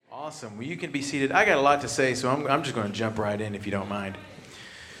Awesome. Well, you can be seated. I got a lot to say, so I'm just going to jump right in if you don't mind.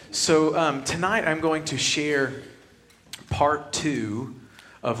 So tonight I'm going to share part 2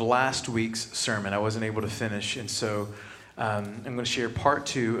 of last week's sermon. I wasn't able to finish, and so I'm going to share part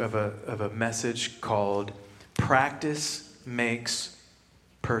 2 of a message called "Practice Makes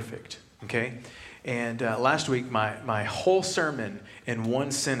Perfect." Okay, and last week my whole sermon in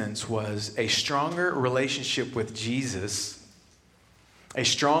one sentence was: a stronger relationship with Jesus. A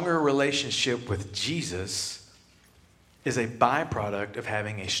stronger relationship with Jesus is a byproduct of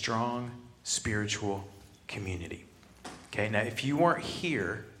having a strong spiritual community. Okay, now if you weren't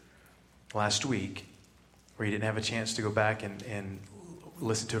here last week, or you didn't have a chance to go back and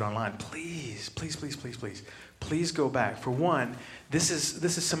listen to it online, please go back. For one, this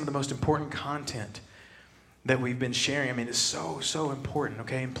is some of the most important content that we've been sharing. I mean, it's so important,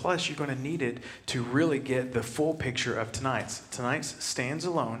 okay? And plus, you're going to need it to really get the full picture of tonight's. Tonight's stands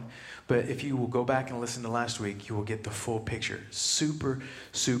alone, but if you will go back and listen to last week, you will get the full picture. Super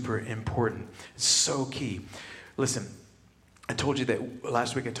important. It's so key. Listen,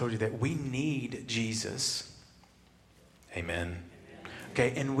 last week I told you that we need Jesus. Amen.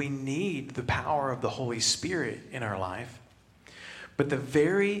 Okay, and we need the power of the Holy Spirit in our life. But the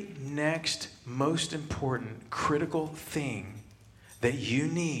very next most important, critical thing that you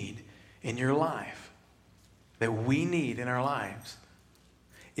need in your life, that we need in our lives,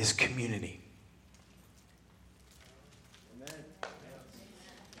 is community. Amen.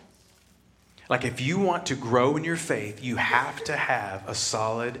 Like if you want to grow in your faith, you have to have a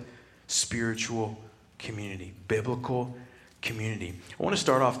solid spiritual community, biblical community. I want to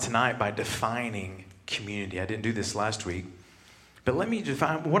start off tonight by defining community. I didn't do this last week. But let me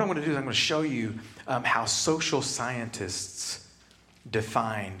define, what I'm going to do is I'm going to show you how social scientists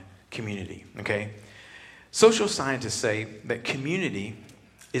define community, okay? Social scientists say that community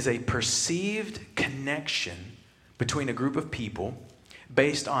is a perceived connection between a group of people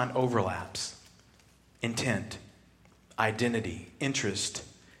based on overlaps, intent, identity, interest,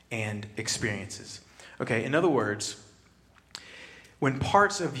 and experiences. Okay, in other words, when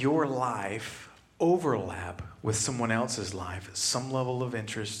parts of your life overlap with someone else's life, some level of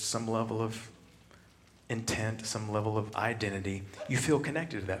interest, some level of intent, some level of identity, you feel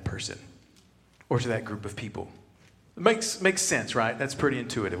connected to that person or to that group of people. It makes sense, right? That's pretty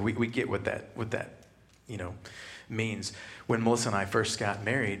intuitive. We get what that means. When Melissa and I first got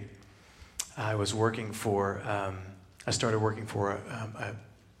married, I started working for a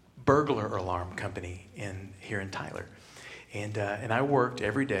burglar alarm company here in Tyler. And I worked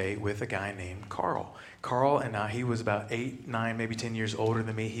every day with a guy named Carl. Carl and he was about 8, 9, maybe 10 years older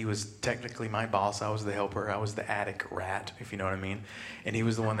than me. He was technically my boss. I was the helper. I was the attic rat, if you know what I mean. And he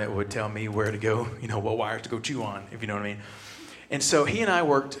was the one that would tell me where to go, what wires to go chew on, if you know what I mean. And so he and I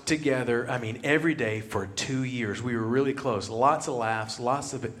worked together, every day for 2 years. We were really close. Lots of laughs,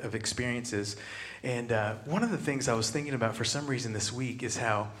 lots of experiences. And one of the things I was thinking about for some reason this week is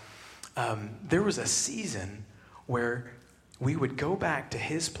how there was a season where we would go back to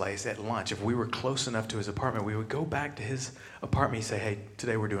his place at lunch. If we were close enough to his apartment, we would go back to his apartment. He'd say, "Hey,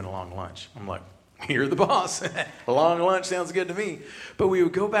 today we're doing a long lunch." I'm like, "You're the boss. A long lunch sounds good to me." But we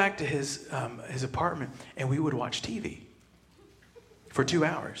would go back to his apartment, and we would watch TV for 2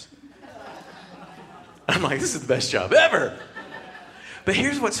 hours. I'm like, this is the best job ever. But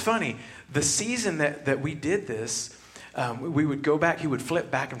here's what's funny. The season that we did this, we would go back. He would flip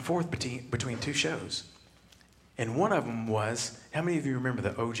back and forth between 2 shows. And one of them was, how many of you remember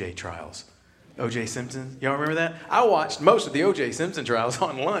the O.J. trials? O.J. Simpson? Y'all remember that? I watched most of the O.J. Simpson trials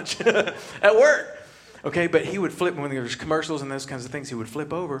on lunch at work. Okay, but he would flip, when there was commercials and those kinds of things, he would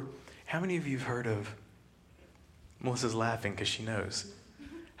flip over. How many of you have heard of, Melissa's laughing because she knows.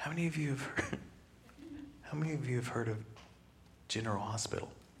 How many of you have heard of General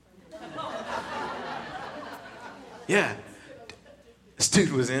Hospital? Yeah, this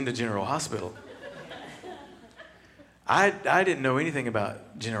dude was into General Hospital. I didn't know anything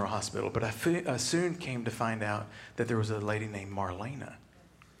about General Hospital, but I soon came to find out that there was a lady named Marlena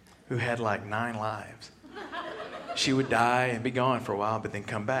who had like 9 lives. She would die and be gone for a while, but then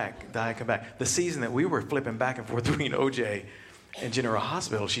come back, die, come back. The season that we were flipping back and forth between OJ and General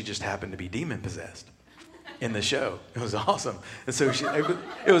Hospital, she just happened to be demon-possessed in the show. It was awesome. And so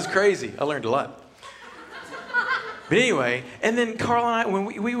it was crazy. I learned a lot. But anyway, and then Carl and I, when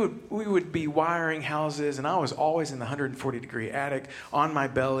we would be wiring houses, and I was always in the 140-degree attic on my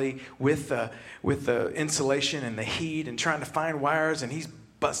belly with the insulation and the heat and trying to find wires, and he's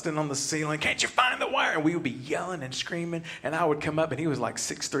busting on the ceiling, "Can't you find the wire?" And we would be yelling and screaming, and I would come up, and he was like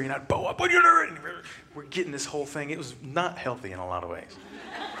 6'3", and I'd bow up, "What are you doing?" We're getting this whole thing. It was not healthy in a lot of ways.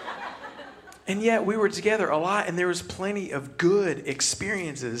 And yet we were together a lot, and there was plenty of good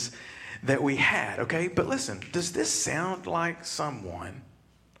experiences that we had, okay? But listen, does this sound like someone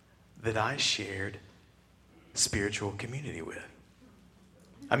that I shared spiritual community with?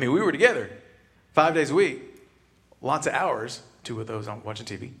 I mean, we were together 5 days a week, lots of hours, 2 of those on watching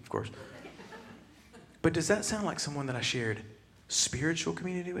TV, of course. But does that sound like someone that I shared spiritual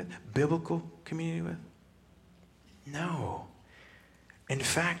community with, biblical community with? No. In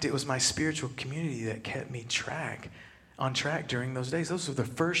fact, it was my spiritual community that kept me on track during those days. Those were the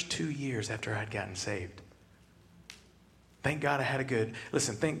first 2 years after I'd gotten saved. Thank God I had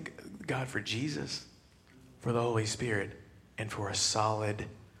thank God for Jesus, for the Holy Spirit, and for a solid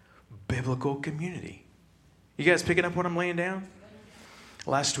biblical community. You guys picking up what I'm laying down?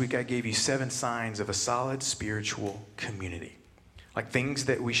 Last week I gave you 7 signs of a solid spiritual community. Like things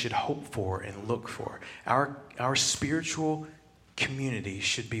that we should hope for and look for. Our spiritual community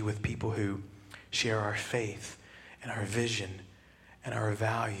should be with people who share our faith and our vision and our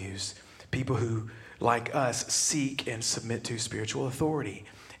values. People who, like us, seek and submit to spiritual authority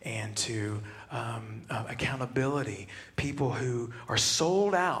and to accountability. People who are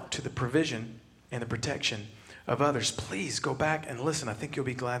sold out to the provision and the protection of others. Please go back and listen. I think you'll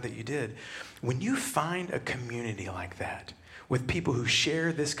be glad that you did. When you find a community like that, with people who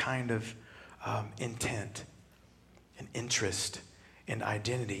share this kind of intent and interest and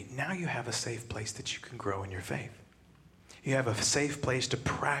identity, now you have a safe place that you can grow in your faith. You have a safe place to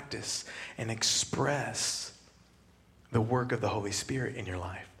practice and express the work of the Holy Spirit in your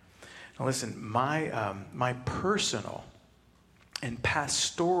life. Now listen, my personal and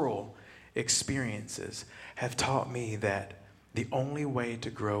pastoral experiences have taught me that the only way to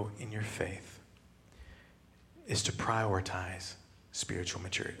grow in your faith is to prioritize spiritual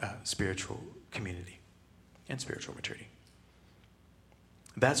community and spiritual maturity.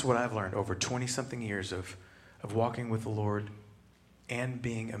 That's what I've learned over 20-something years of walking with the Lord and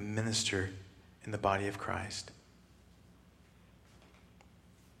being a minister in the body of Christ.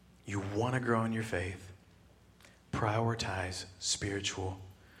 You want to grow in your faith, prioritize spiritual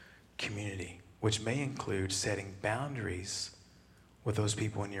community, which may include setting boundaries with those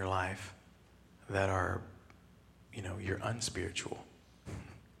people in your life that are, your unspiritual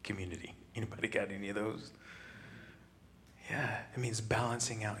community. Anybody got any of those? Yeah, it means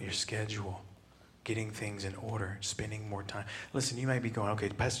balancing out your schedule, getting things in order, spending more time. Listen, you might be going, okay,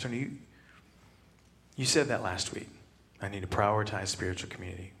 Pastor Tony, you said that last week. I need to prioritize spiritual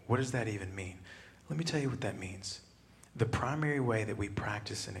community. What does that even mean? Let me tell you what that means. The primary way that we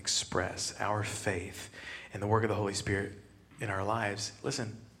practice and express our faith and the work of the Holy Spirit in our lives,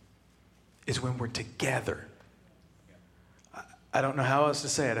 listen, is when we're together. I don't know how else to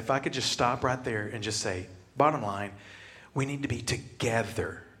say it. If I could just stop right there and just say, bottom line, we need to be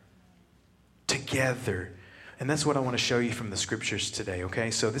together. Together. And that's what I want to show you from the scriptures today,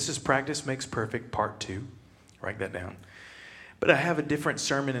 okay? So this is Practice Makes Perfect, part 2. Write that down. But I have a different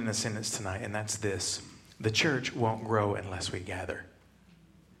sermon in a sentence tonight, and that's this. The church won't grow unless we gather.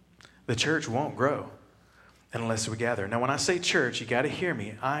 The church won't grow unless we gather. Now, when I say church, you got to hear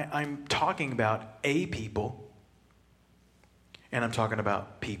me. I'm talking about a people, and I'm talking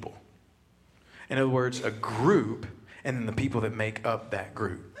about people. In other words, a group, and then the people that make up that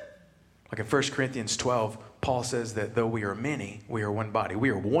group. Like in 1 Corinthians 12, Paul says that though we are many, we are one body. We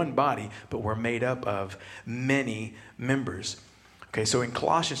are one body, but we're made up of many members. Okay, so in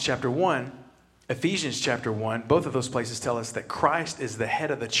Colossians chapter 1, Ephesians chapter 1, both of those places tell us that Christ is the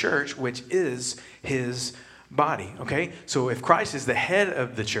head of the church, which is his body. Okay, so if Christ is the head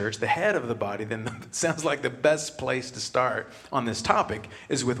of the church, the head of the body, then it sounds like the best place to start on this topic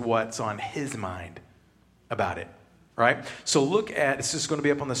is with what's on his mind about it. Right? So look at, this is going to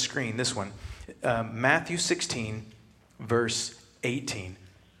be up on the screen, this one. Matthew 16, verse 18.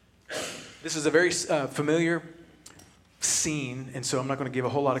 This is a very familiar scene, and so I'm not going to give a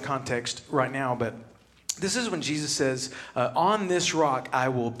whole lot of context right now, but this is when Jesus says, on this rock I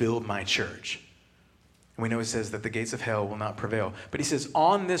will build my church. And we know he says that the gates of hell will not prevail. But he says,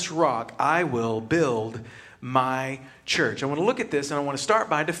 on this rock I will build my church. I want to look at this, and I want to start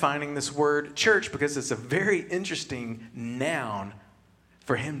by defining this word church because it's a very interesting noun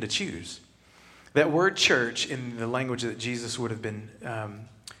for him to choose. That word church in the language that Jesus would have been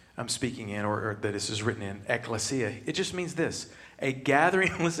speaking in, or that this is written in, ecclesia, it just means this: a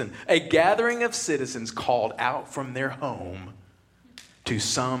gathering, listen, a gathering of citizens called out from their home to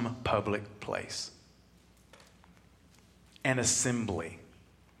some public place. An assembly.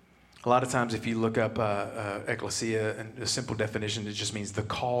 A lot of times if you look up ecclesia, and a simple definition, it just means the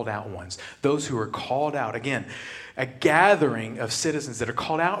called out ones. Those who are called out. Again, a gathering of citizens that are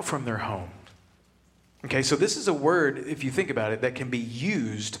called out from their home. Okay, so this is a word, if you think about it, that can be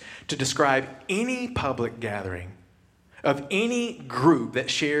used to describe any public gathering of any group that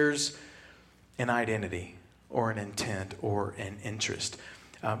shares an identity or an intent or an interest.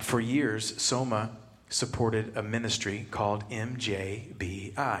 For years, Soma supported a ministry called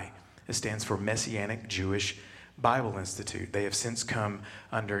MJBI. It stands for Messianic Jewish Bible Institute. They have since come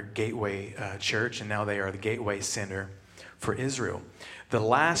under Gateway Church, and now they are the Gateway Center for Israel. The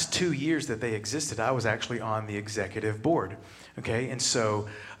last 2 years that they existed, I was actually on the executive board. Okay, and so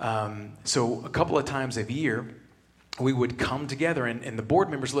a couple of times a year, we would come together, and the board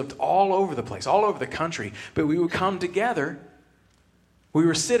members lived all over the place, all over the country, but we would come together. We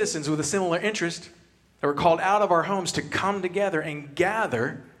were citizens with a similar interest that were called out of our homes to come together and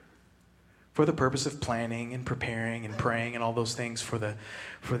gather for the purpose of planning and preparing and praying and all those things for the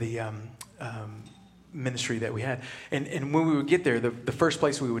ministry that we had. And when we would get there, the first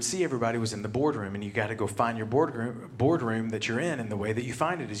place we would see everybody was in the boardroom, and you got to go find your boardroom that you're in, and the way that you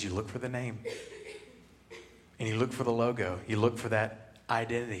find it is you look for the name. And you look for the logo. You look for that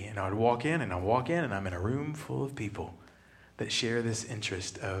identity. And I would walk in, and I'm in a room full of people that share this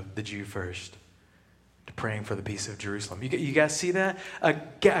interest of the Jew first, to praying for the peace of Jerusalem. You guys see that? A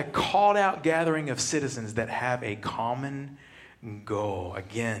called out gathering of citizens that have a common goal.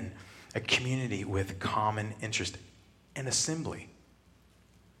 Again, a community with common interest. An assembly.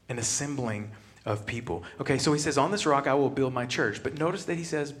 An assembling of people. Okay, so he says, on this rock I will build my church. But notice that he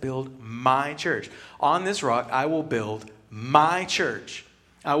says, build my church. On this rock I will build my church.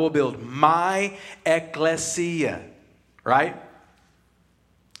 I will build my ecclesia. Right?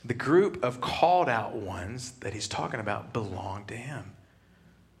 The group of called out ones that he's talking about belong to him.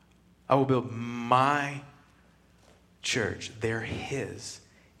 I will build my church. They're his.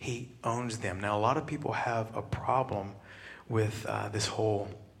 He owns them. Now, a lot of people have a problem with this whole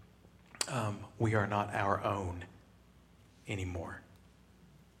we are not our own anymore.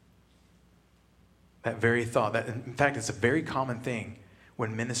 That very thought, in fact, it's a very common thing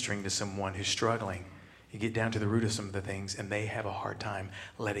when ministering to someone who's struggling. You get down to the root of some of the things, and they have a hard time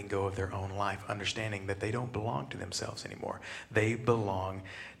letting go of their own life, understanding that they don't belong to themselves anymore. They belong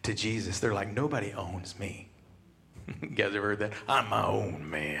to Jesus. They're like, nobody owns me. You guys ever heard that? I'm my own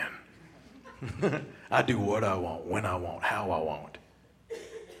man. I do what I want, when I want, how I want.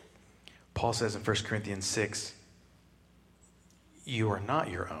 Paul says in 1 Corinthians 6, you are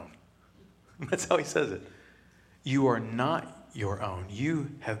not your own. That's how he says it. You are not your own.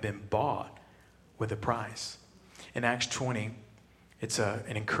 You have been bought with a price. In Acts 20, it's an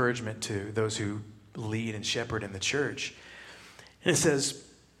encouragement to those who lead and shepherd in the church. And it says,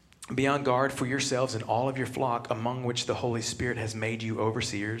 be on guard for yourselves and all of your flock, among which the Holy Spirit has made you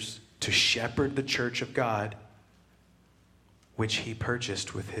overseers, to shepherd the church of God, which he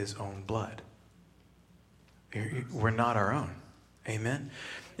purchased with his own blood. We're not our own. Amen?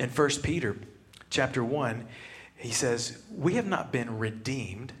 In 1 Peter chapter 1, he says, we have not been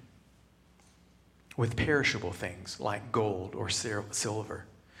redeemed with perishable things like gold or silver,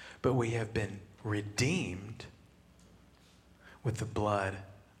 but we have been redeemed with the blood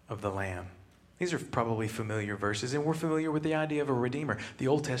of the Lamb. These are probably familiar verses, and we're familiar with the idea of a redeemer. The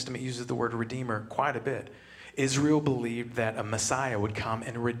Old Testament uses the word redeemer quite a bit. Israel believed that a Messiah would come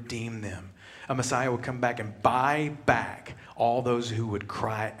and redeem them. A Messiah would come back and buy back all those who would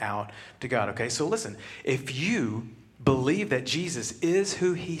cry out to God. Okay, so listen, if you believe that Jesus is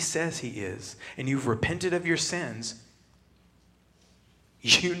who he says he is, and you've repented of your sins,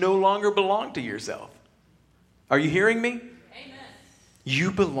 you no longer belong to yourself. Are you hearing me? Amen.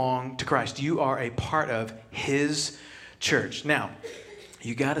 You belong to Christ. You are a part of his church. Now,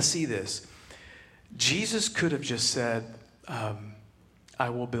 you got to see this. Jesus could have just said, I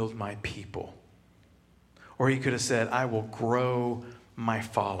will build my people. Or he could have said, I will grow my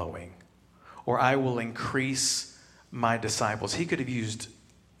following. Or I will increase my disciples. He could have used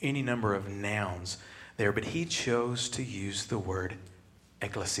any number of nouns there, but he chose to use the word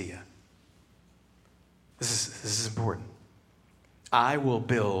ecclesia. This is important. I will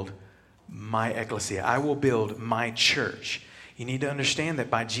build my ecclesia. I will build my church. You need to understand that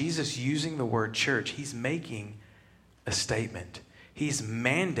by Jesus using the word church, he's making a statement. He's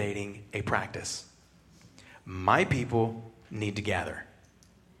mandating a practice. My people need to gather.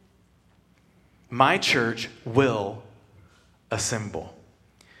 My church will assemble.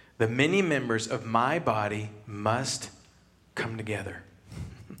 The many members of my body must come together.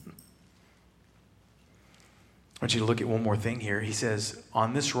 I want you to look at one more thing here. He says,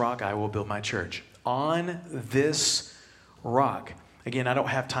 on this rock I will build my church. On this rock. Again, I don't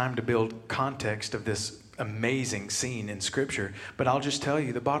have time to build context of this amazing scene in Scripture. But I'll just tell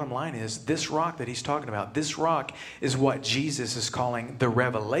you, the bottom line is this rock that he's talking about, this rock is what Jesus is calling the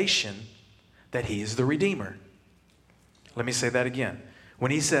revelation that he is the Redeemer. Let me say that again.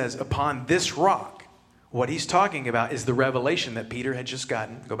 When he says, upon this rock, what he's talking about is the revelation that Peter had just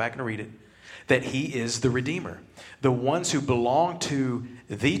gotten. Go back and read it. That he is the Redeemer. The ones who belong to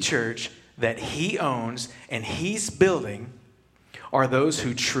the church that he owns and he's building are those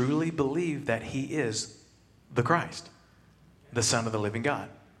who truly believe that he is the Christ, the Son of the living God.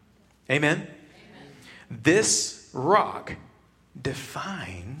 Amen? Amen. This rock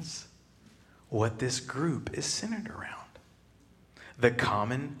defines what this group is centered around. The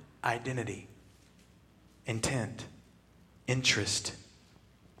common identity, intent, interest,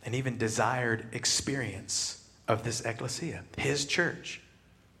 and even desired experience of this ecclesia, his church.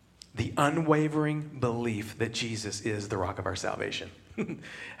 The unwavering belief that Jesus is the rock of our salvation.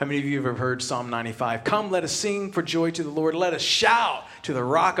 How many of you have ever heard Psalm 95? Come, let us sing for joy to the Lord. Let us shout to the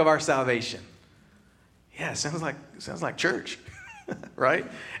rock of our salvation. Yeah, sounds like church, right?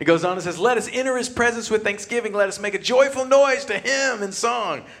 It goes on and says, let us enter his presence with thanksgiving. Let us make a joyful noise to him in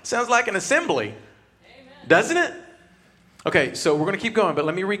song. Sounds like an assembly, amen. Doesn't it? Okay, so we're going to keep going, but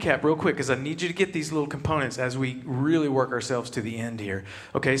let me recap real quick because I need you to get these little components as we really work ourselves to the end here.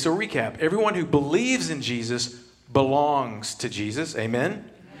 Okay, so recap. Everyone who believes in Jesus belongs to Jesus. Amen? Amen.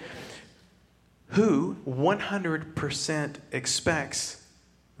 Who 100% expects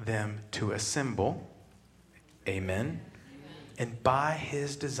them to assemble. Amen. Amen. And by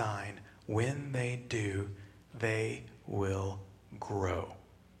his design, when they do, they will grow.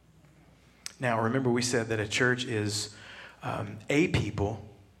 Now, remember we said that a church is a people,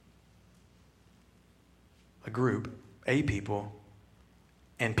 a group, a people,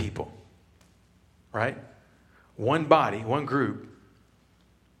 and people, right? One body, one group,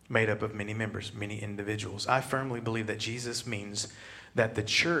 made up of many members, many individuals. I firmly believe that Jesus means that the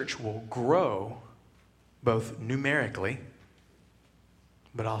church will grow both numerically,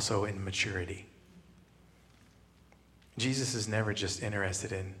 but also in maturity. Jesus is never just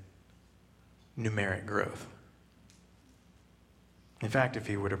interested in numeric growth. In fact, if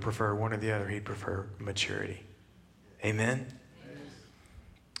he were to prefer one or the other, he'd prefer maturity. Amen? Amen.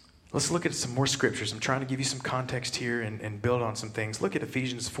 Let's look at some more scriptures. I'm trying to give you some context here and build on some things. Look at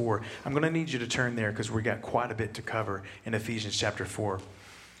Ephesians 4. I'm going to need you to turn there because we got quite a bit to cover in Ephesians chapter 4.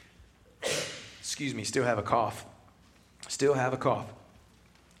 Excuse me, still have a cough.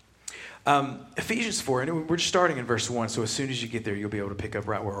 Ephesians 4, and we're just starting in verse 1, so as soon as you get there, you'll be able to pick up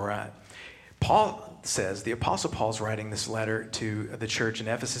right where we're at. Paul says, the Apostle Paul's writing this letter to the church in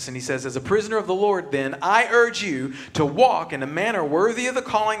Ephesus, and he says, as a prisoner of the Lord, then, I urge you to walk in a manner worthy of the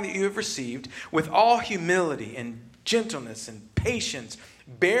calling that you have received, with all humility and gentleness and patience,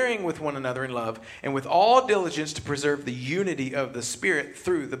 bearing with one another in love, and with all diligence to preserve the unity of the Spirit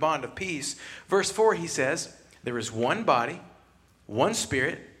through the bond of peace. Verse 4, he says, there is one body, one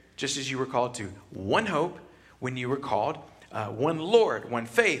Spirit, just as you were called to one hope when you were called, one Lord, one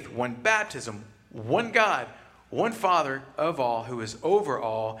faith, one baptism, one God, one Father of all, who is over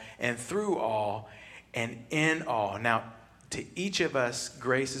all and through all and in all. Now, to each of us,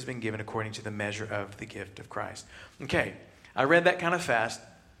 grace has been given according to the measure of the gift of Christ. Okay, I read that kind of fast,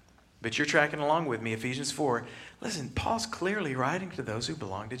 but you're tracking along with me. Ephesians 4. Listen, Paul's clearly writing to those who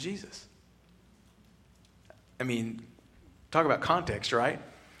belong to Jesus. I mean, talk about context, right?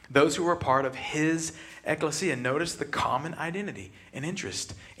 Those who are part of his ecclesia. Notice the common identity and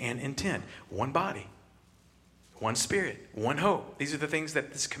interest and intent. One body, one Spirit, one hope. These are the things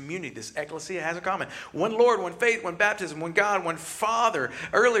that this community, this ecclesia has in common. One Lord, one faith, one baptism, one God, one Father.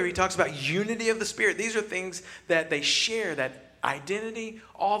 Earlier he talks about unity of the Spirit. These are things that they share, that identity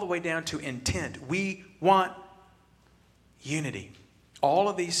all the way down to intent. We want unity. All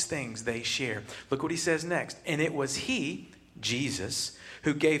of these things they share. Look what he says next. And it was he, Jesus,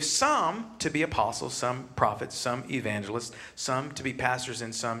 who gave some to be apostles, some prophets, some evangelists, some to be pastors,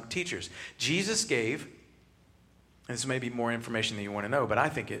 and some teachers. Jesus gave, and this may be more information than you want to know, but I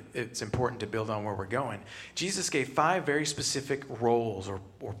think it's important to build on where we're going. Jesus gave 5 very specific roles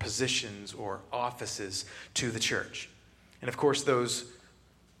or positions or offices to the church. And of course, those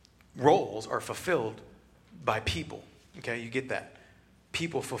roles are fulfilled by people. Okay, you get that.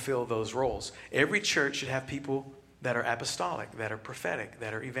 People fulfill those roles. Every church should have people that are apostolic, that are prophetic,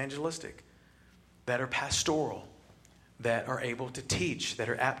 that are evangelistic, that are pastoral, that are able to teach, that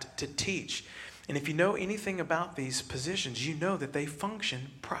are apt to teach. And if you know anything about these positions, you know that they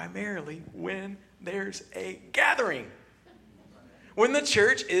function primarily when there's a gathering, when the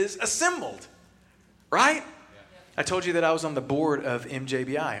church is assembled, right? I told you that I was on the board of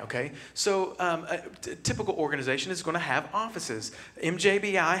MJBI, okay? So a typical organization is going to have offices.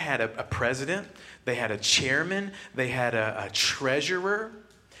 MJBI had a president, they had a chairman, they had a treasurer,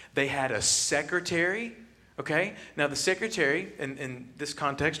 they had a secretary, okay? Now the secretary, in this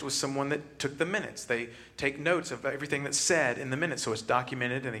context, was someone that took the minutes. They take notes of everything that's said in the minutes, so it's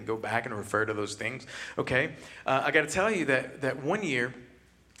documented, and they can go back and refer to those things, okay? I got to tell you that one year,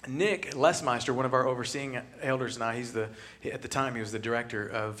 Nick Lesmeister, one of our overseeing elders, and at the time he was the director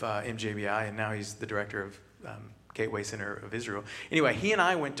of MJBI, and now he's the director of Gateway Center of Israel. Anyway, he and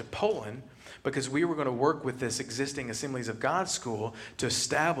I went to Poland because we were going to work with this existing Assemblies of God school to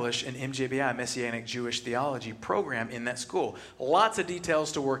establish an MJBI, Messianic Jewish Theology program in that school. Lots of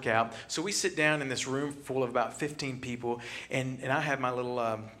details to work out. So we sit down in this room full of about 15 people, and I had my little,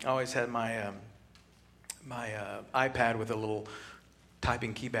 I always had my iPad with a little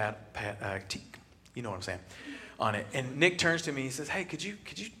typing keypad, you know what I'm saying, on it. And Nick turns to me, he says, hey, could you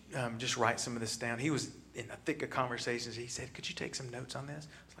just write some of this down? He was in the thick of conversations. He said, could you take some notes on this?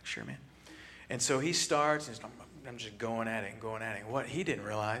 I was like, sure, man. And so he starts, and I'm just going at it. What he didn't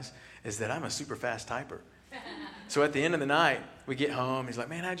realize is that I'm a super fast typer. So at the end of the night, we get home. He's like,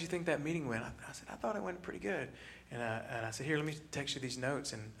 man, how'd you think that meeting went? I said, I thought it went pretty good. And I said, here, let me text you these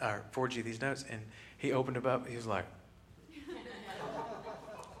notes or forward you these notes. And he opened them up. He was like,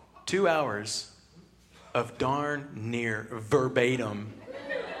 2 hours of darn near verbatim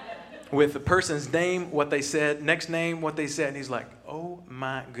with the person's name, what they said, next name, what they said. And he's like, oh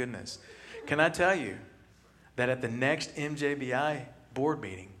my goodness. Can I tell you that at the next MJBI board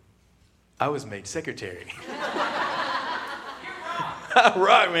meeting, I was made secretary.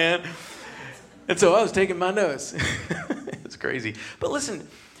 Right, man. And so I was taking my notes. It's crazy. But listen,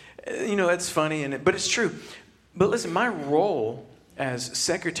 it's funny, but it's true. But listen, my role as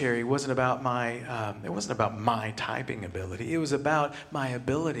secretary wasn't about my typing ability. It was about my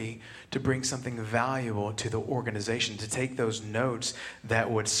ability to bring something valuable to the organization, to take those notes that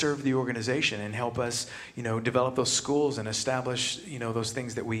would serve the organization and help us, develop those schools and establish, those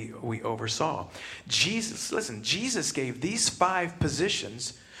things that we oversaw. Jesus gave these 5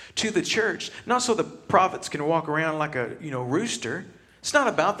 positions to the church, not so the prophets can walk around like a, rooster. It's not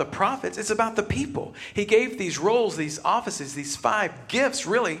about the prophets. It's about the people. He gave these roles, these offices, these 5 gifts,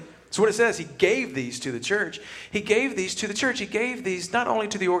 really. That's what it says. He gave these to the church. He gave these to the church. He gave these not only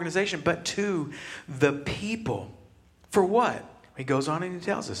to the organization, but to the people. For what? He goes on and he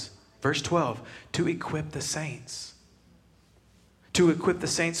tells us. Verse 12, to equip the saints. To equip the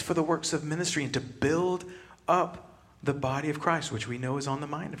saints for the works of ministry and to build up the body of Christ, which we know is on the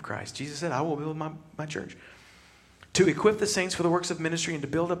mind of Christ. Jesus said, I will build my church. To equip the saints for the works of ministry and to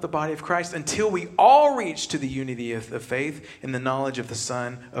build up the body of Christ until we all reach to the unity of the faith in the knowledge of the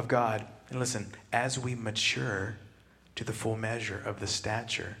Son of God. And listen, as we mature to the full measure of the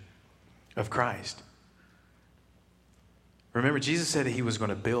stature of Christ. Remember, Jesus said he was going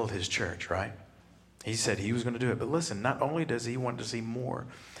to build his church, right? He said he was going to do it. But listen, not only does he want to see more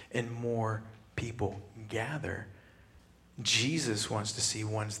and more people gather, Jesus wants to see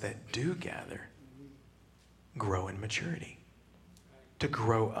ones that do gather grow in maturity, to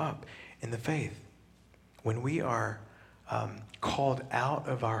grow up in the faith. When we are called out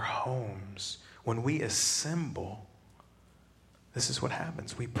of our homes, when we assemble, this is what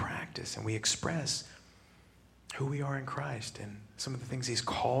happens. We practice and we express who we are in Christ and some of the things he's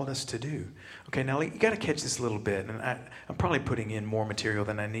called us to do. Okay, now you got to catch this a little bit, and I'm probably putting in more material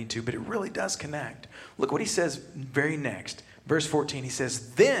than I need to, but it really does connect. Look what he says very next. Verse 14, he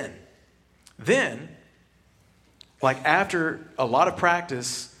says, then, like after a lot of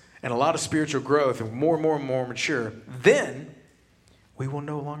practice and a lot of spiritual growth and more and more mature, then we will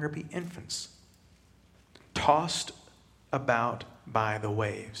no longer be infants, tossed about by the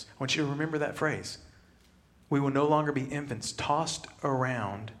waves. I want you to remember that phrase. We will no longer be infants, tossed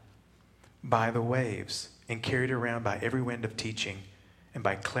around by the waves and carried around by every wind of teaching and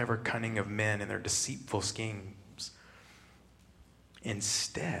by clever cunning of men and their deceitful schemes.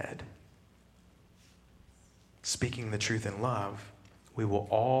 Instead, speaking the truth in love, we will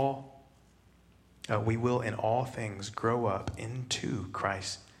in all things grow up into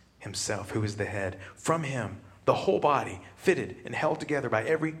Christ himself, who is the head. From him, the whole body, fitted and held together by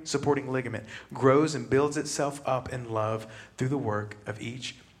every supporting ligament, grows and builds itself up in love through the work of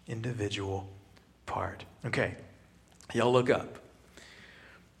each individual part. Okay, y'all look up.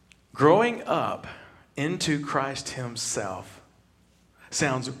 Growing up into Christ himself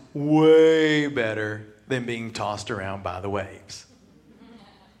sounds way better than being tossed around by the waves.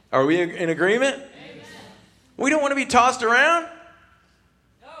 Are we in agreement? Amen. We don't want to be tossed around.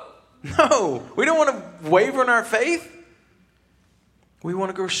 No. No, we don't want to waver in our faith. We want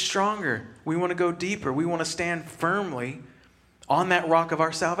to grow stronger. We want to go deeper. We want to stand firmly on that rock of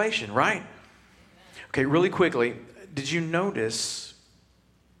our salvation, right? Okay, really quickly, did you notice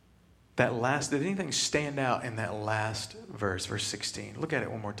that did anything stand out in that last verse, verse 16? Look at it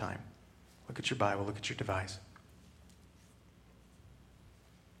one more time. Look at your Bible, look at your device.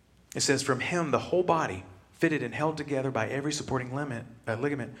 It says, from him, the whole body, fitted and held together by every supporting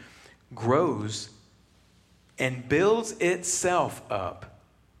ligament, grows and builds itself up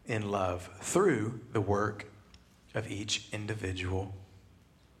in love through the work of each individual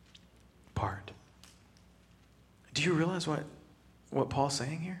part. Do you realize what Paul's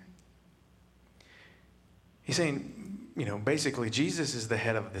saying here? He's saying, basically Jesus is the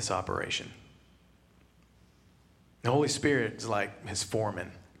head of this operation. The Holy Spirit is like his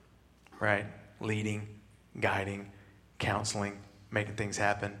foreman, right? Leading, guiding, counseling, making things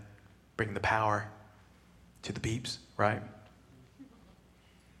happen, bringing the power to the peeps, right?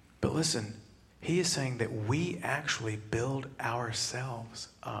 But listen, he is saying that we actually build ourselves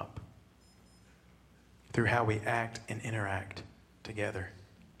up through how we act and interact together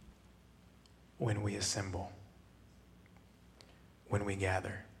when we assemble, when we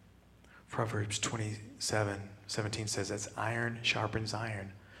gather. Proverbs 27:17 says, as iron sharpens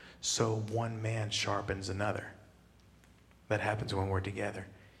iron, so one man sharpens another. That happens when we're together.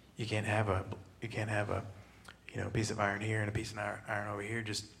 You can't have a piece of iron here and a piece of iron over here,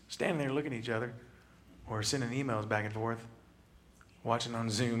 just standing there looking at each other or sending emails back and forth, watching on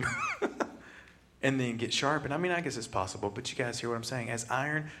Zoom, and then get sharpened. I guess it's possible, but you guys hear what I'm saying. As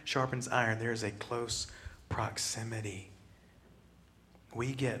iron sharpens iron, there is a close proximity.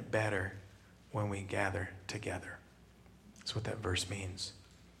 We get better when we gather together. That's what that verse means.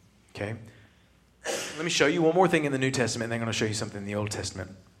 Okay? Let me show you one more thing in the New Testament, and then I'm going to show you something in the Old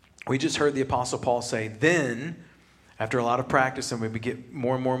Testament. We just heard the Apostle Paul say, then, after a lot of practice and we get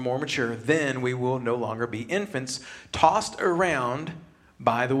more and more mature, then we will no longer be infants tossed around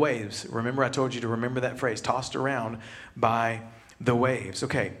by the waves. Remember, I told you to remember that phrase, tossed around by the waves.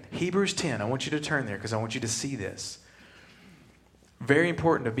 Okay, Hebrews 10. I want you to turn there because I want you to see this. Very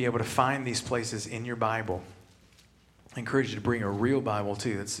important to be able to find these places in your Bible. I encourage you to bring a real Bible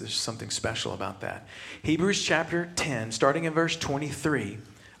too. There's something special about that. Hebrews chapter 10, starting in verse 23.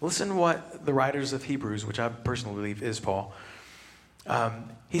 Listen to what the writers of Hebrews, which I personally believe is Paul,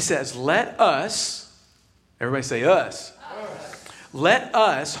 he says, let us, everybody say us. Let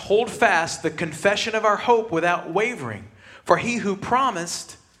us hold fast the confession of our hope without wavering. For he who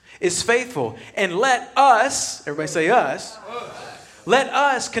promised is faithful. And let us, everybody say us. Let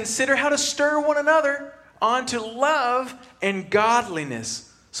us consider how to stir one another on to love and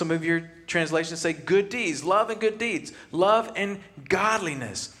godliness. Some of your translations say good deeds, love and good deeds, love and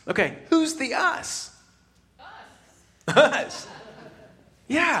godliness. Okay, who's the us? Us.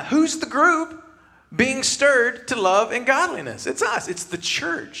 Yeah, who's the group being stirred to love and godliness? It's us. It's the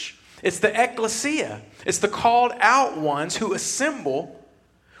church. It's the ecclesia. It's the called out ones who assemble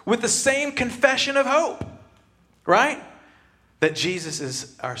with the same confession of hope, right? That Jesus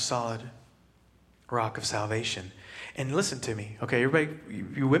is our solid rock of salvation. And listen to me. Okay, everybody,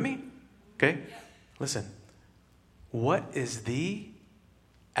 you with me? Okay? Listen. What is the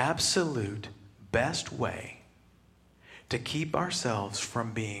absolute best way to keep ourselves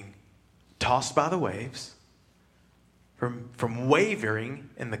from being tossed by the waves, from wavering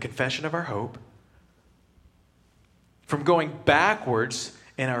in the confession of our hope, from going backwards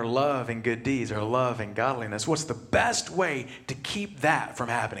in our love and good deeds, our love and godliness? What's the best way to keep that from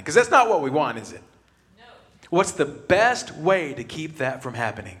happening? Because that's not what we want, is it? No. What's the best way to keep that from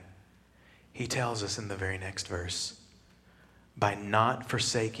happening? He tells us in the very next verse, by not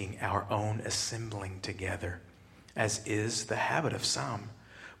forsaking our own assembling together, as is the habit of some,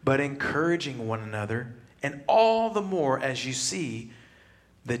 but encouraging one another, and all the more as you see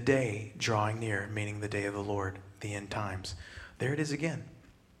the day drawing near, meaning the day of the Lord, the end times. There it is again.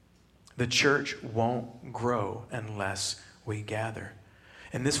 The church won't grow unless we gather.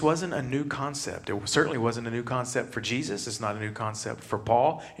 And this wasn't a new concept. It certainly wasn't a new concept for Jesus. It's not a new concept for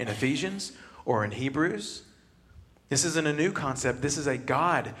Paul in Ephesians or in Hebrews. This isn't a new concept. This is a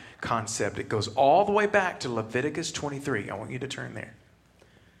God concept. It goes all the way back to Leviticus 23. I want you to turn there.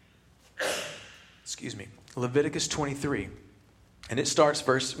 Excuse me. Leviticus 23. And it starts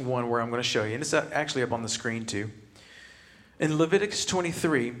verse 1 where I'm going to show you. And it's actually up on the screen too. In Leviticus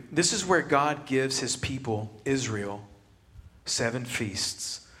 23, this is where God gives his people, Israel, 7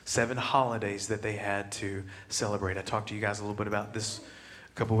 feasts, 7 holidays that they had to celebrate. I talked to you guys a little bit about this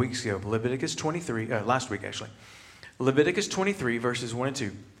a couple weeks ago. Leviticus 23, last week actually. Leviticus 23, verses 1 and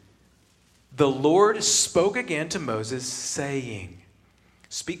 2. The Lord spoke again to Moses, saying,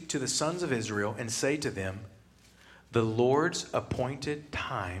 speak to the sons of Israel and say to them, the Lord's appointed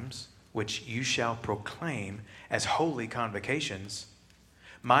times, which you shall proclaim as holy convocations,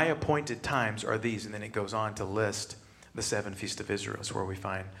 my appointed times are these. And then it goes on to list the 7 feasts of Israel. It's where we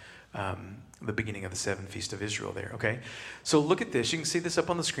find the beginning of the 7 feasts of Israel there, okay? So look at this. You can see this up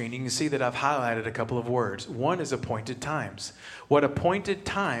on the screen. You can see that I've highlighted a couple of words. One is appointed times. What appointed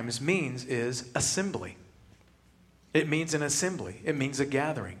times means is assembly. It means an assembly. It means a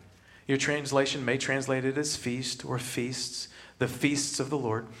gathering. Your translation may translate it as feast or feasts, the feasts of the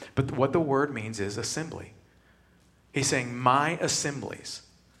Lord. But what the word means is assembly. He's saying, my assemblies.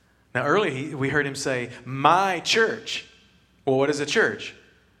 Now, earlier we heard him say, my church. Well, what is a church?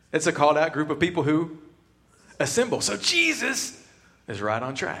 It's a called out group of people who assemble. So Jesus is right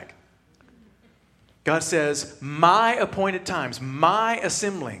on track. God says, my appointed times, my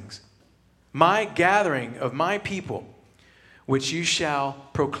assemblings, my gathering of my people, which you shall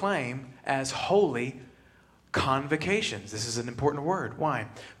proclaim as holy convocations. This is an important word. Why?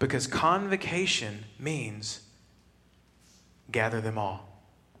 Because convocation means gather them all.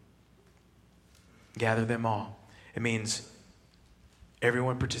 Gather them all. It means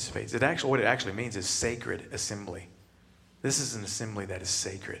everyone participates. What it actually means is sacred assembly. This is an assembly that is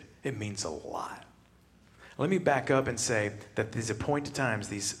sacred. It means a lot. Let me back up and say that these appointed times,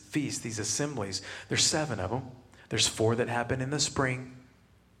 these feasts, these assemblies, there's 7 of them. There's 4 that happen in the spring,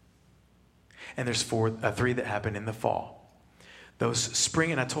 and there's 3 that happen in the fall. Those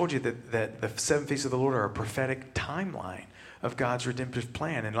spring, and I told you that the 7 feasts of the Lord are a prophetic timeline of God's redemptive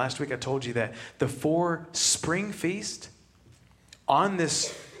plan. And last week I told you that the 4 spring feasts, on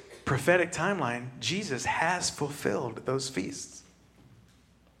this prophetic timeline, Jesus has fulfilled those feasts.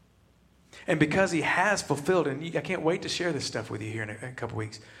 And because he has fulfilled, and I can't wait to share this stuff with you here in a couple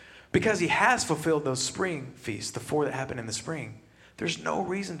weeks, because he has fulfilled those spring feasts, the 4 that happen in the spring, there's no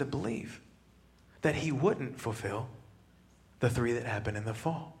reason to believe that he wouldn't fulfill the 3 that happen in the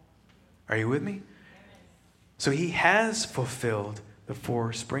fall. Are you with me? So he has fulfilled the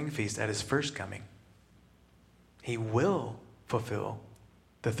 4 spring feasts at his first coming. He will fulfill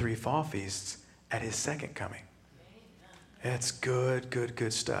the 3 fall feasts at his second coming. It's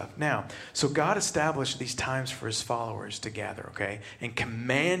good stuff. Now, so God established these times for his followers to gather, okay? And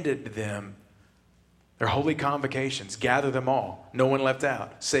commanded them, their holy convocations, gather them all. No one left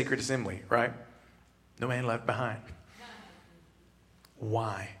out. Sacred assembly, right? No man left behind.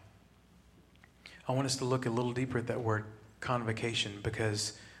 Why? I want us to look a little deeper at that word convocation,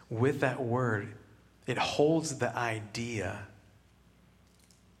 because with that word, it holds the idea,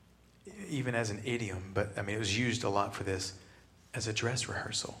 even as an idiom, but I mean, it was used a lot for this, as a dress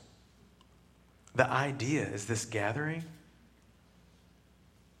rehearsal. The idea is this gathering,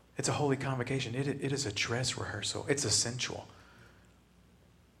 it's a holy convocation. It is a dress rehearsal. It's essential.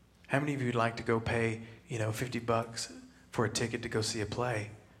 How many of you would like to go pay, $50 for a ticket to go see a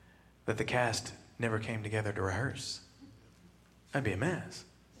play that the cast never came together to rehearse? That'd be a mess.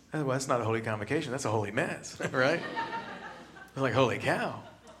 Well, that's not a holy convocation. That's a holy mess, right? It's like, holy cow.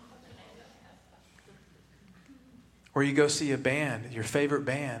 Or you go see a band, your favorite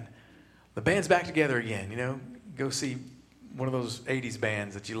band. The band's back together again, Go see one of those 80s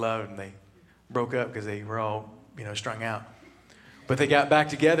bands that you loved, and they broke up because they were all, strung out. But they got back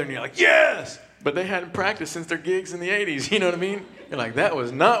together, and you're like, yes! But they hadn't practiced since their gigs in the 80s, you know what I mean? You're like, that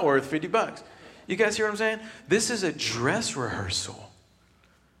was not worth $50. You guys hear what I'm saying? This is a dress rehearsal.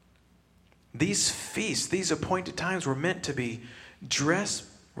 These feasts, these appointed times were meant to be dress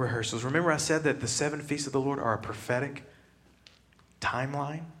rehearsals. Remember I said that the 7 feasts of the Lord are a prophetic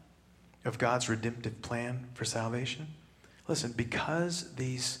timeline of God's redemptive plan for salvation? Listen, because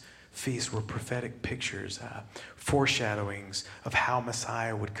these feasts were prophetic pictures, foreshadowings of how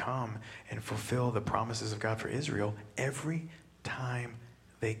Messiah would come and fulfill the promises of God for Israel, every time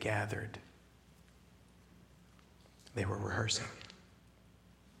they gathered, they were rehearsing.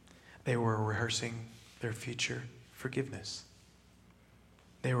 They were rehearsing their future forgiveness.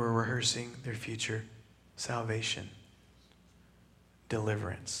 They were rehearsing their future salvation,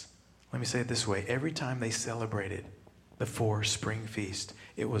 deliverance. Let me say it this way. Every time they celebrated the 4 spring feast,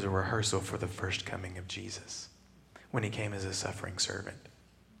 it was a rehearsal for the first coming of Jesus when he came as a suffering servant.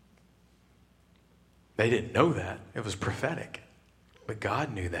 They didn't know that. It was prophetic. But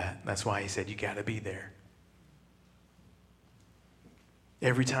God knew that. That's why he said, you got to be there.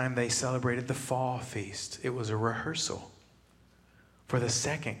 Every time they celebrated the fall feast, it was a rehearsal for the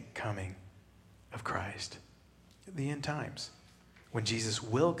second coming of Christ, the end times, when Jesus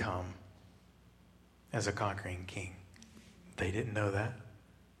will come as a conquering king. They didn't know that.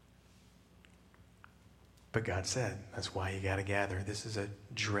 But God said, that's why you got to gather. This is a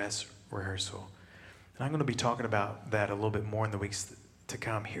dress rehearsal. And I'm going to be talking about that a little bit more in the weeks to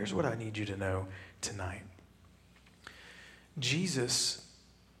come. Here's what I need you to know tonight. Jesus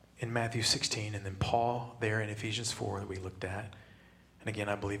in Matthew 16, and then Paul there in Ephesians 4 that we looked at. And again,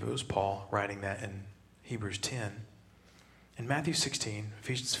 I believe it was Paul writing that in Hebrews 10. In Matthew 16,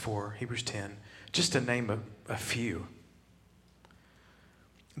 Ephesians 4, Hebrews 10, just to name a few,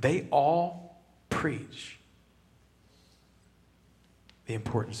 they all preach the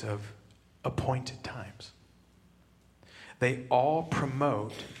importance of appointed times. They all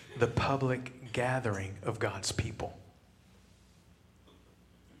promote the public gathering of God's people.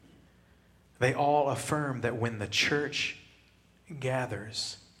 They all affirm that when the church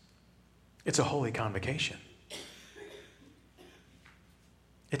gathers, it's a holy convocation.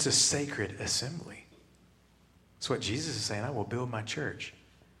 It's a sacred assembly. That's what Jesus is saying. I will build my church.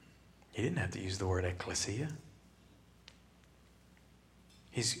 He didn't have to use the word ecclesia.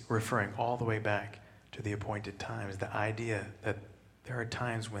 He's referring all the way back to the appointed times, the idea that there are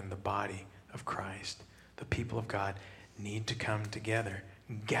times when the body of Christ, the people of God, need to come together,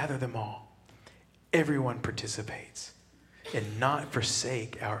 gather them all. Everyone participates, and not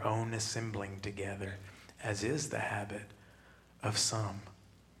forsake our own assembling together, as is the habit of some.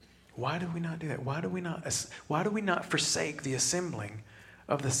 Why do we not do that? Why do we not forsake the assembling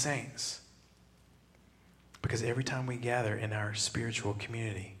of the saints? Because every time we gather in our spiritual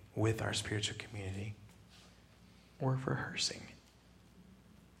community, with our spiritual community, we're rehearsing.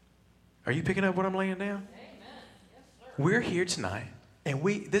 Are you picking up what I'm laying down? Amen. Yes, sir. We're here tonight, and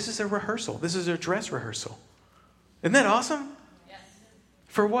this is a rehearsal. This is a dress rehearsal. Isn't that awesome? Yes.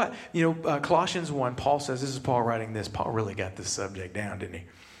 For what? Colossians 1, Paul says, this is Paul writing this. Paul really got this subject down, didn't he?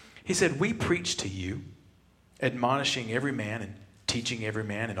 He said, we preach to you, admonishing every man and teaching every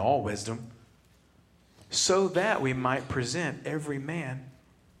man in all wisdom, so that we might present every man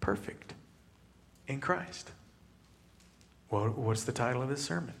perfect in Christ. Well, what's the title of this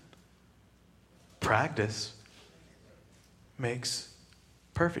sermon? Practice makes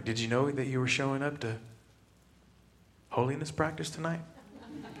perfect. Did you know that you were showing up to holiness practice tonight?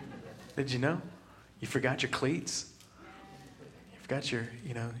 Did you know? You forgot your cleats? You forgot your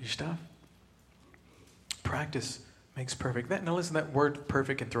stuff? Practice makes perfect. Now listen, that word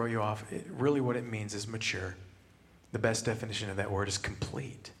perfect can throw you off. Really what it means is mature. The best definition of that word is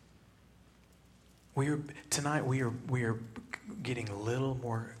complete. Tonight we are getting a little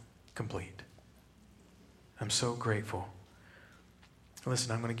more complete. I'm so grateful.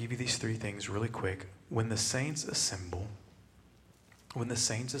 Listen, I'm going to give you these three things really quick. When the saints assemble,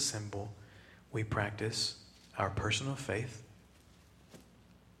 we practice our personal faith.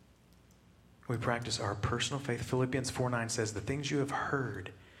 We practice our personal faith. Philippians 4:9 says, the things you have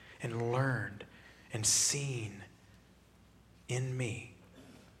heard and learned and seen in me,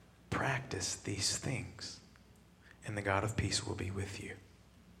 practice these things, and the God of peace will be with you.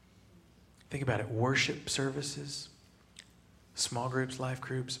 Think about it. Worship services, small groups, life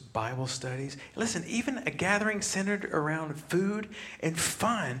groups, Bible studies. Listen, even a gathering centered around food and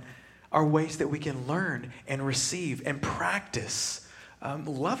fun are ways that we can learn and receive and practice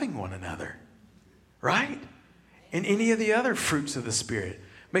loving one another. Right? And any of the other fruits of the Spirit.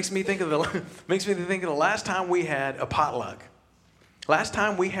 Makes me think of the last time we had a potluck. Last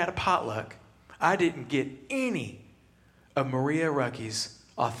time we had a potluck, I didn't get any of Maria Rucky's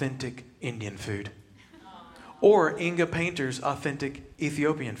authentic Indian food or Inga Painter's authentic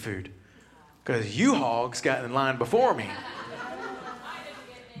Ethiopian food, because you hogs got in line before me.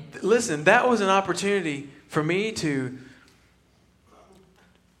 Listen, that was an opportunity for me to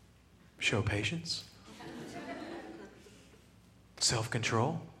show patience,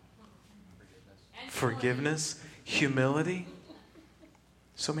 self-control, forgiveness, humility,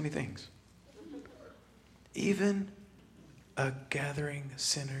 so many things. Even a gathering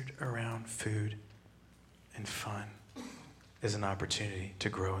centered around food and fun is an opportunity to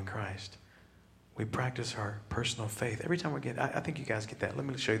grow in Christ. We practice our personal faith. Every time I think you guys get that. Let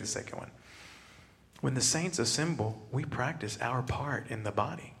me show you the second one. When the saints assemble, we practice our part in the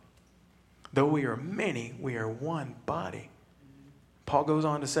body. Though we are many, we are one body. Paul goes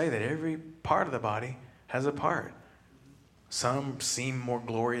on to say that every part of the body has a part. Some seem more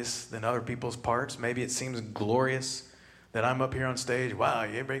glorious than other people's parts. Maybe it seems glorious that I'm up here on stage. Wow,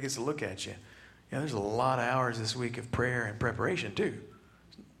 everybody gets to look at you. There's a lot of hours this week of prayer and preparation too.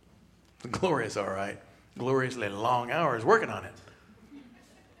 Glorious, all right. Gloriously long hours working on it.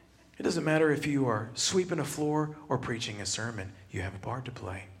 It doesn't matter if you are sweeping a floor or preaching a sermon. You have a part to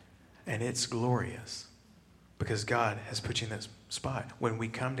play. And it's glorious because God has put you in that spot. When we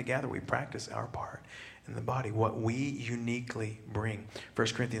come together, we practice our part. in the body, what we uniquely bring. 1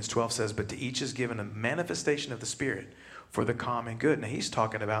 Corinthians 12 says, but to each is given a manifestation of the Spirit for the common good. Now, he's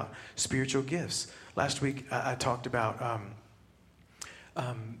talking about spiritual gifts. Last week, I talked about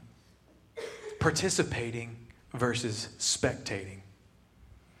participating versus spectating.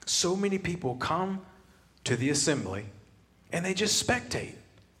 So many people come to the assembly and they just spectate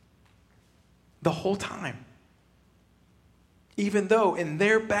the whole time. Even though in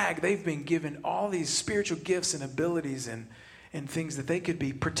their bag they've been given all these spiritual gifts and abilities and things that they could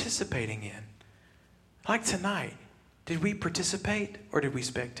be participating in. Like tonight, did we participate or did we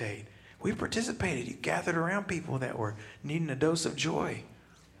spectate? We participated. You gathered around people that were needing a dose of joy.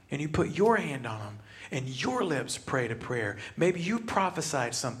 And you put your hand on them. And your lips prayed a prayer. Maybe you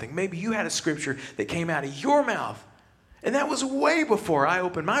prophesied something. Maybe you had a scripture that came out of your mouth. And that was way before I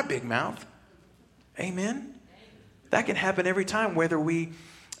opened my big mouth. Amen? That can happen every time, whether we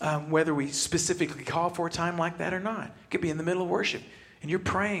specifically call for a time like that or not. It could be in the middle of worship. And you're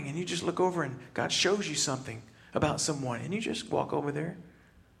praying and you just look over and God shows you something about someone. And you just walk over there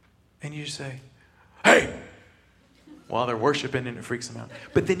and you say, hey! While they're worshiping and it freaks them out.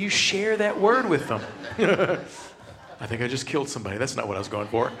 But then you share that word with them. I think I just killed somebody. That's not what I was going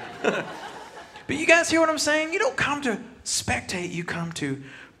for. But you guys hear what I'm saying? You don't come to spectate. You come to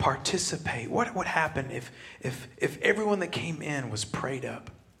participate. What would happen if everyone that came in was prayed up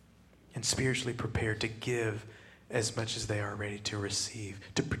and spiritually prepared to give as much as they are ready to receive,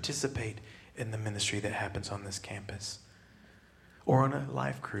 to participate in the ministry that happens on this campus, or in a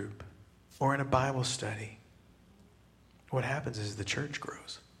life group, or in a Bible study? What happens is the church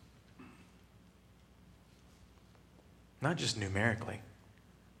grows. Not just numerically,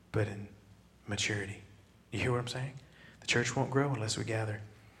 but in maturity. You hear what I'm saying? The church won't grow unless we gather.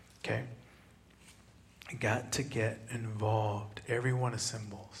 Okay? Got to get involved. Everyone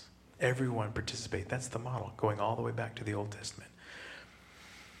assembles. Everyone participates. That's the model, going all the way back to the Old Testament.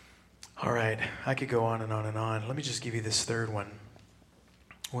 All right, I could go on and on and on. Let me just give you this third one.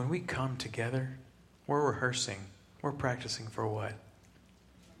 When we come together, we're rehearsing. We're practicing for what?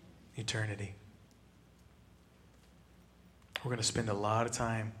 Eternity. We're going to spend a lot of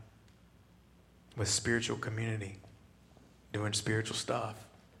time with spiritual community, doing spiritual stuff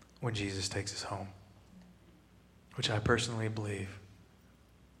when Jesus takes us home, which I personally believe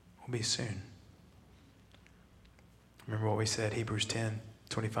will be soon. Remember what we said, Hebrews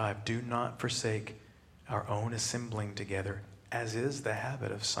 10:25. Do not forsake our own assembling together, as is the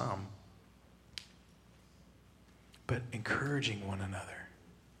habit of some, but encouraging one another.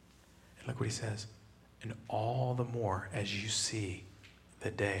 And look what he says. And all the more as you see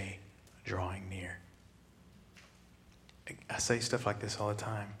the day drawing near. I say stuff like this all the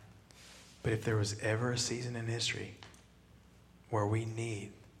time. But if there was ever a season in history where we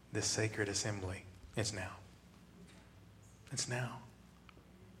need this sacred assembly, it's now. It's now.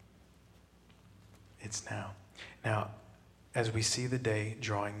 It's now. Now, as we see the day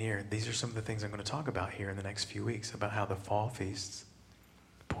drawing near, these are some of the things I'm going to talk about here in the next few weeks, about how the fall feasts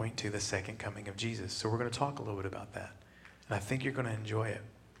point to the second coming of Jesus. So we're going to talk a little bit about that. And I think you're going to enjoy it.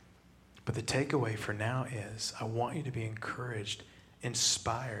 But the takeaway for now is I want you to be encouraged,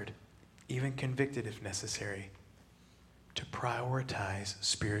 inspired, even convicted if necessary, to prioritize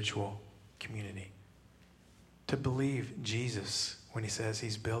spiritual community. To believe Jesus when he says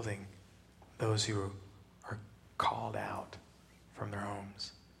he's building those who are called out from their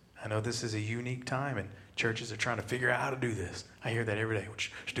homes. I know this is a unique time and churches are trying to figure out how to do this. I hear that every day. We're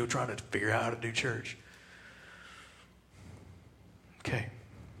still trying to figure out how to do church. Okay.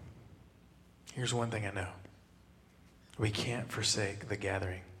 Here's one thing I know. We can't forsake the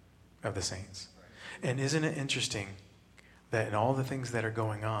gathering of the saints. And isn't it interesting that in all the things that are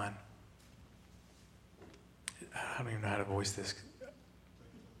going on, I don't even know how to voice this.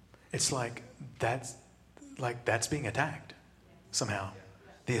 It's like that's being attacked somehow.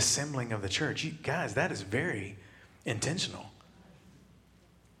 The assembling of the church. You guys, that is very intentional.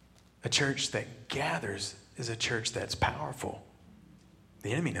 A church that gathers is a church that's powerful.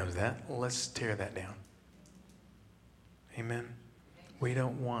 The enemy knows that. Well, let's tear that down. Amen. We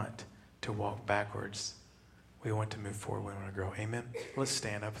don't want to walk backwards. We want to move forward. We want to grow. Amen. Let's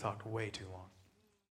stand. I've talked way too long.